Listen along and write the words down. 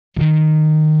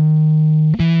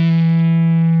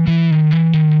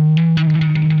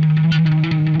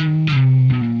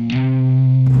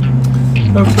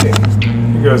Okay,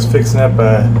 here goes fixing up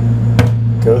a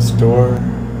ghost door.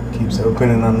 Keeps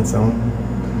opening on its own.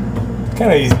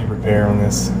 Kind of easy to repair on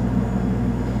this.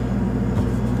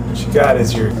 What you got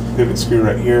is your pivot screw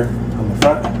right here on the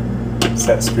front,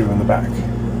 set screw on the back.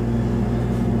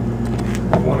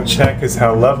 What you want to check is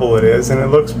how level it is, and it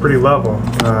looks pretty level.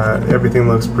 Everything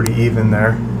looks pretty even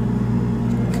there.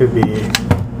 Could be a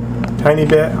tiny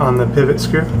bit on the pivot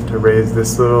screw to raise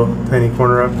this little tiny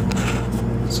corner up.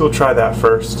 So we'll try that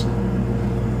first.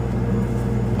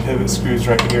 Pivot screws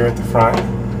right here at the front.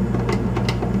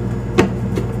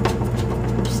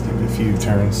 Just give it a few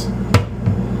turns.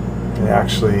 It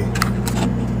actually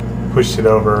pushed it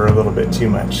over a little bit too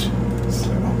much.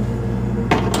 So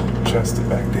adjust it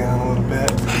back down a little bit.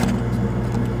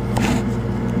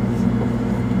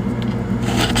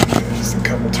 Just a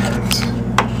couple turns.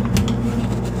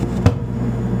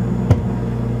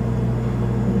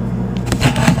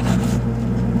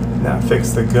 Now fix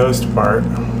the ghost part.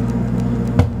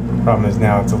 Problem is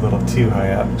now it's a little too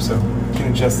high up, so you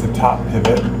can adjust the top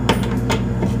pivot.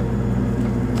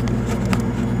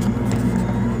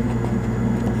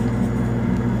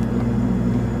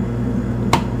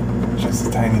 Just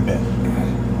a tiny bit.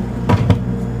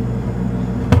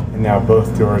 And now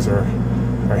both doors are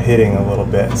hitting a little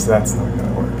bit, so that's not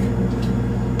going to work.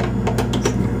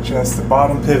 So adjust the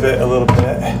bottom pivot a little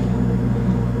bit.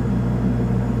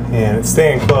 And it's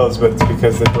staying closed, but it's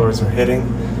because the doors are hitting.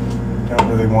 Don't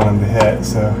really want them to hit,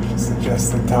 so just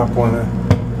adjust the top one a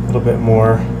little bit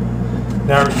more.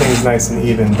 Now everything's nice and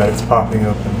even, but it's popping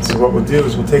open. So what we'll do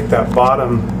is we'll take that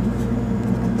bottom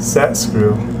set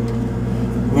screw,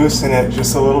 loosen it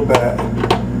just a little bit,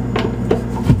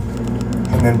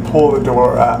 and then pull the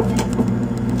door up.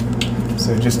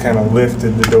 So just kind of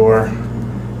lifted the door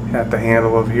at the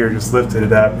handle over here, just lifted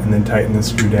it up, and then tighten the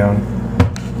screw down.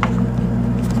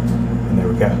 There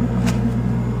we go.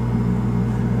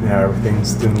 Now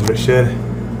everything's doing what it should.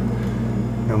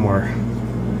 No more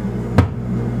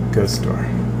ghost door.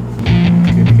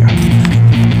 Good to go.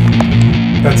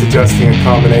 That's adjusting a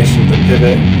combination of the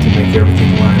pivot to make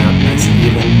everything line up nice and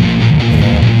even,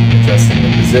 and adjusting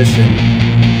the position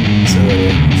so that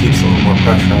it keeps a little more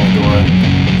pressure on the door,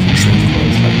 keeps things closed.